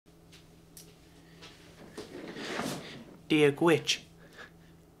dia gwitch.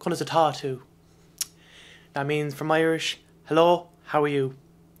 Kunnas atá tú. That means from Irish, hello, how are you?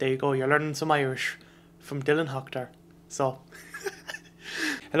 There you go, you're learning some Irish from Dylan Hoctor. So,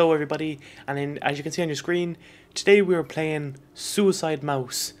 hello everybody, and as you can see on your screen, today we're playing Suicide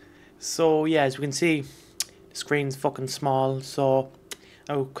Mouse. So yeah, as you can see, the screen's fucking small, so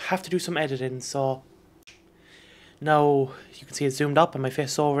I'll have to do some editing. So now you can see it zoomed up and my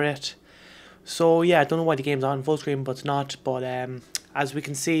face over it. So yeah, I don't know why the game's on full screen but it's not, but as we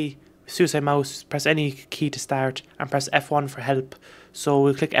can see, Suicide Mouse, press any key to start and press F1 for help. So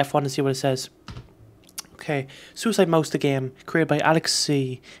we'll click F1 to see what it says. Okay, Suicide Mouse the game, created by Alex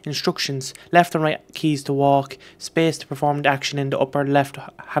C. Instructions, left and right keys to walk, space to perform the action in the upper left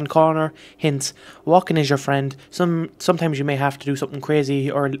hand corner. Hints, walking is your friend. Sometimes you may have to do something crazy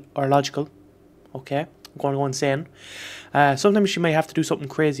or logical. Okay, I'm going to go insane. Sometimes you may have to do something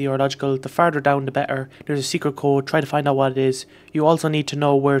crazy or logical. The farther down the better. There's a secret code, try to find out what it is. You also need to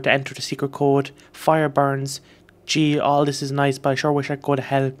know where to enter the secret code. Fire burns. Gee, all this is nice, but I sure wish I could go to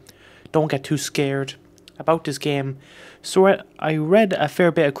hell. Don't get too scared. About this game, so I read a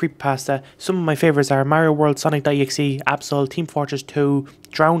fair bit of creepypasta. Some of my favourites are Mario World, Sonic.exe, Absol, Team Fortress 2,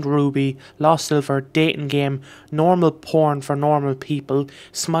 Drowned Ruby, Lost Silver, Dating Game, Normal Porn for Normal People,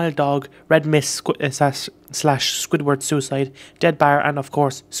 Smile Dog, Red Mist / Squidward Suicide, Dead Bar, and of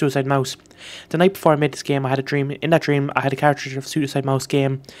course Suicide Mouse. The night before I made this game, I had a dream. In that dream, I had a cartridge of Suicide Mouse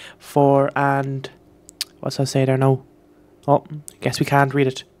game and what's I say there now? Oh, I guess we can't read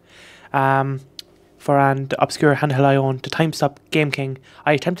it. And obscure handheld I own, the Time Stop Game King.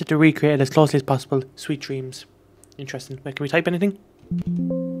 I attempted to recreate it as closely as possible. Sweet dreams. Interesting. Wait, can we type anything?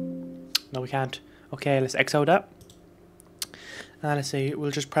 No, we can't. Okay, let's X out that. And let's see,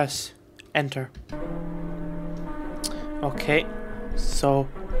 we'll just press enter. Okay, so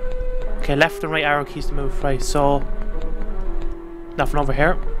okay, left and right arrow keys to move. Right, so nothing over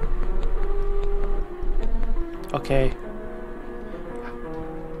here. Okay,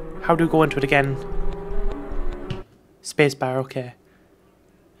 how do we go into it again? Spacebar, okay.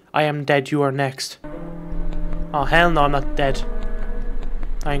 I am dead, you are next. Oh, hell no, I'm not dead.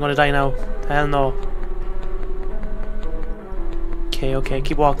 I ain't gonna die now. Hell no. Okay,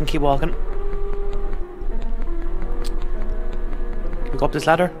 keep walking, keep walking. Can we go up this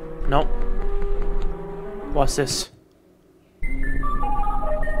ladder? No. What's this?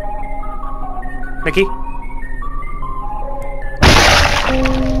 Mickey?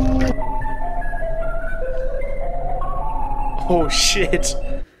 Oh shit.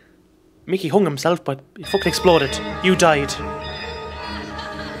 Mickey hung himself, but he fucking exploded. You died.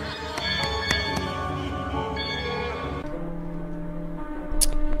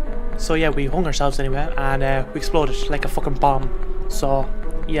 So yeah, we hung ourselves anyway, and we exploded like a fucking bomb. So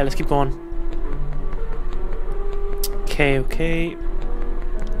yeah, let's keep going. Okay.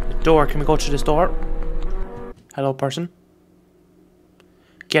 The door, can we go to this door? Hello, person.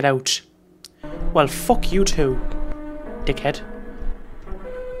 Get out. Well, fuck you too, dickhead.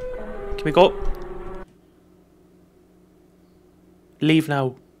 Can we go? Leave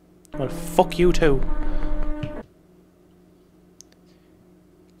now. Well, fuck you too.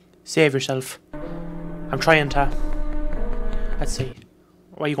 Save yourself. I'm trying to. Let's see.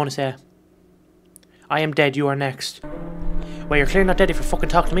 What are you going to say? I am dead, you are next. Well, you're clearly not dead if you fucking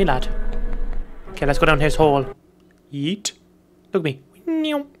talk to me, lad. Okay, let's go down his hole. Yeet. Look at me.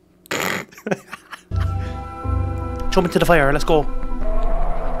 Jump into the fire, let's go.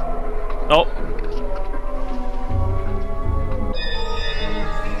 Oh.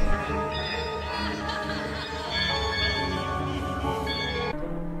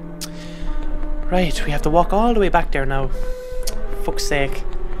 Right, we have to walk all the way back there now. Fuck's sake.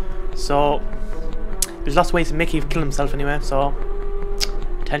 So, there's lots of ways Mickey kill himself anyway, so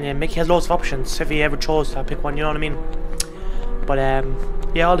I'm telling you, Mickey has loads of options if he ever chose to pick one, you know what I mean? But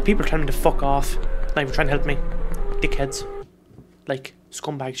yeah, all the people are telling me to fuck off. Not even trying to help me. Dickheads. Like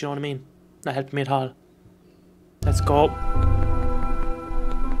scumbags, you know what I mean? Not helping me at all. Let's go.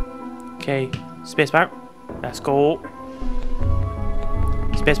 Okay, spacebar. Let's go.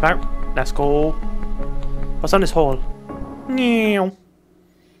 Spacebar. Let's go. What's on this hole? Meow.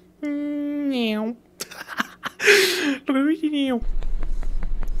 Meow. Look at me.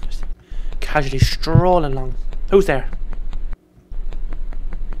 Just casually strolling along. Who's there?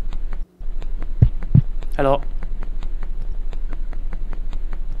 Hello.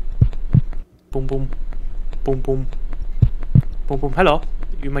 Boom boom. Boom boom. Boom boom. Hello.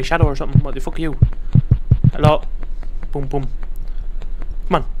 You my shadow or something? What the fuck are you? Hello. Boom boom.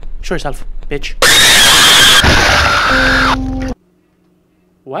 Come on. Show yourself, bitch.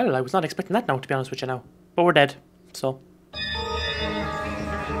 Well, I was not expecting that now, to be honest with you now. But we're dead, so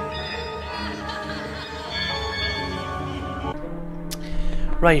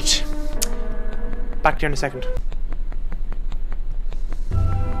Right. Back there in a second.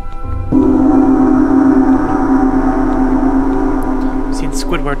 Seen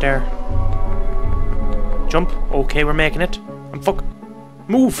Squidward there. Jump. Okay, we're making it. And fuck.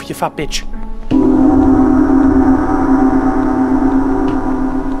 Move, you fat bitch.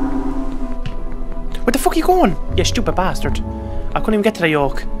 Where the fuck are you going? You stupid bastard. I couldn't even get to the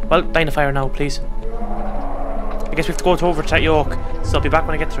yoke. Well, die in the fire now, please. I guess we have to go over to that yoke, so I'll be back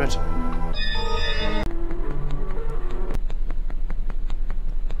when I get to it.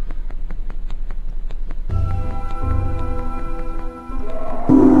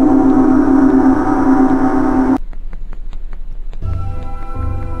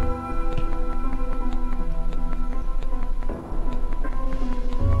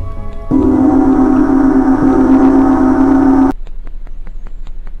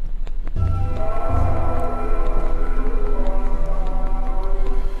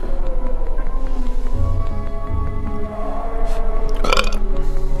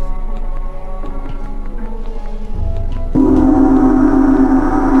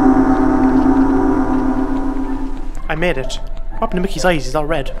 I made it. What happened to Mickey's eyes? He's all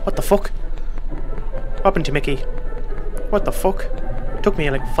red. What the fuck? What happened to Mickey? What the fuck? It took me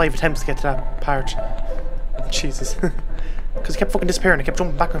like 5 attempts to get to that part. Jesus. Because he kept fucking disappearing. I kept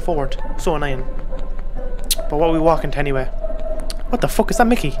jumping back and forward. So annoying. But what are we walking to anyway? What the fuck? Is that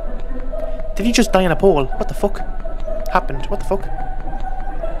Mickey? Did he just die in a pole? What the fuck happened? What the fuck?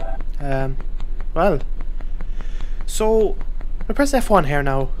 Well. So, I press F1 here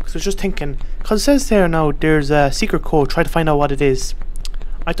now, because I was just thinking, because it says there now there's a secret code, try to find out what it is.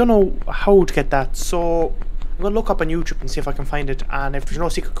 I don't know how to get that, so I'm going to look up on YouTube and see if I can find it, and if there's no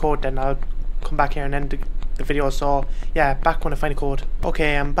secret code then I'll come back here and end the video. So yeah, back when I find a code.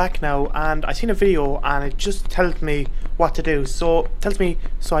 Okay, I'm back now, and I seen a video and it just tells me what to do. So it tells me,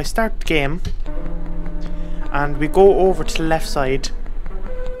 so I start the game and we go over to the left side,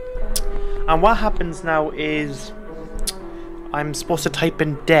 and what happens now is I'm supposed to type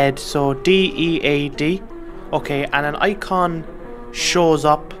in dead, so D-E-A-D. Okay, and an icon shows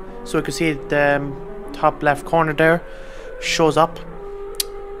up, so you can see the top left corner there shows up.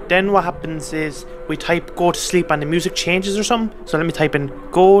 Then what happens is we type go to sleep and the music changes or something. So let me type in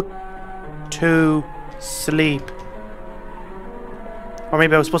go to sleep. Or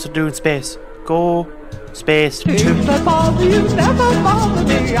maybe I was supposed to do it in space. Go space 2. If I bother you, never bother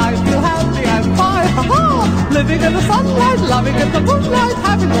me. I feel happy, I'm fine. Ha-ha! Living in the sunlight, loving in the moonlight,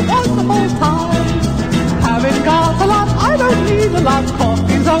 having a wonderful time. Having got a lot, I don't need a lot.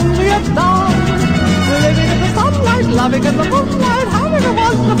 Coffee's only a dime. Living in the sunlight, loving in the moonlight, having a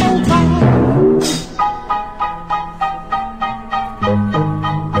wonderful time.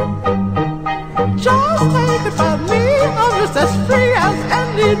 Just take it from me, I'm just as free as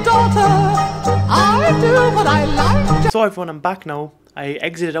any daughter. I do what I like. So everyone, I'm back now. I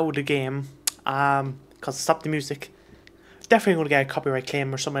exited out of the game because I stopped the music. Definitely going to get a copyright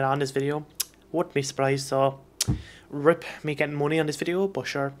claim or something on this video. Wouldn't be surprised, so rip me getting money on this video, but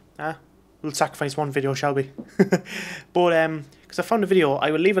sure, we'll sacrifice one video, shall we? But because I found a video,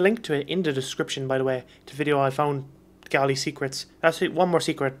 I will leave a link to it in the description, by the way, to the video I found to get all these secrets. That's one more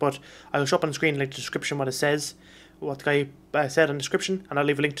secret, but I will show up on the screen like the description what it says, what the guy said in the description, and I'll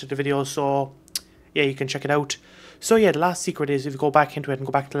leave a link to the video, so yeah, you can check it out. So yeah, the last secret is if you go back into it and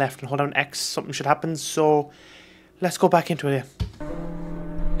go back to the left and hold down X, something should happen. So let's go back into it.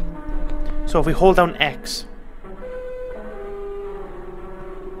 So if we hold down X,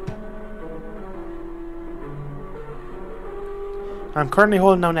 I'm currently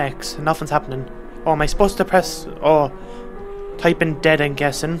holding down X and nothing's happening. Oh, am I supposed to press, type in dead, I'm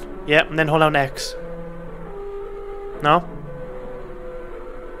guessing. Yeah, and then hold down X. No?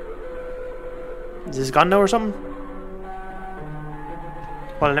 Is this gone now or something?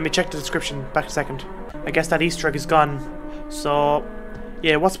 Well, let me check the description. Back a second. I guess that Easter egg is gone. So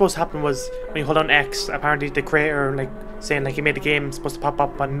yeah, what's supposed to happen was when you hold on X, apparently the creator like saying like he made the game supposed to pop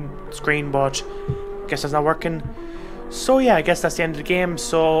up on screen, but I guess that's not working. So yeah, I guess that's the end of the game,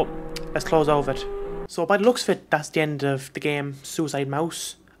 so let's close out of it. So by the looks of it, that's the end of the game, Suicide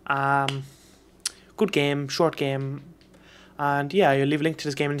Mouse. Good game, short game. And yeah, I'll leave a link to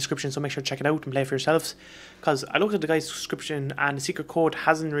this game in the description, so make sure to check it out and play it for yourselves. Because I looked at the guy's description and the secret code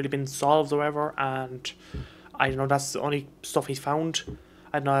hasn't really been solved or whatever, and I don't know, that's the only stuff he's found.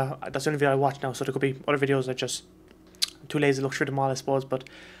 I don't know, that's the only video I watch now, so there could be other videos that just, I'm too lazy to look through them all, I suppose, but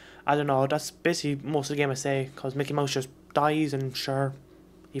I don't know, that's basically most of the game I say, because Mickey Mouse just dies and sure,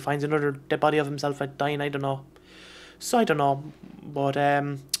 he finds another dead body of himself dying, I don't know. So I don't know, but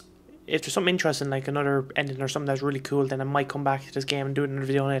if there's something interesting, like another ending or something that's really cool, then I might come back to this game and do another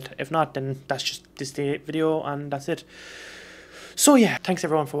video on it. If not, then that's just this day video and that's it. So yeah, thanks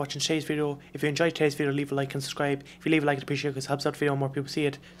everyone for watching today's video. If you enjoyed today's video, leave a like and subscribe. If you leave a like, I'd appreciate it because it helps out the video, more people see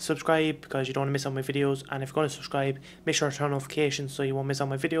it. Subscribe because you don't want to miss out my videos, and if you're going to subscribe, make sure to turn on notifications so you won't miss out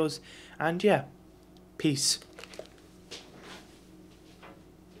my videos. And yeah, peace.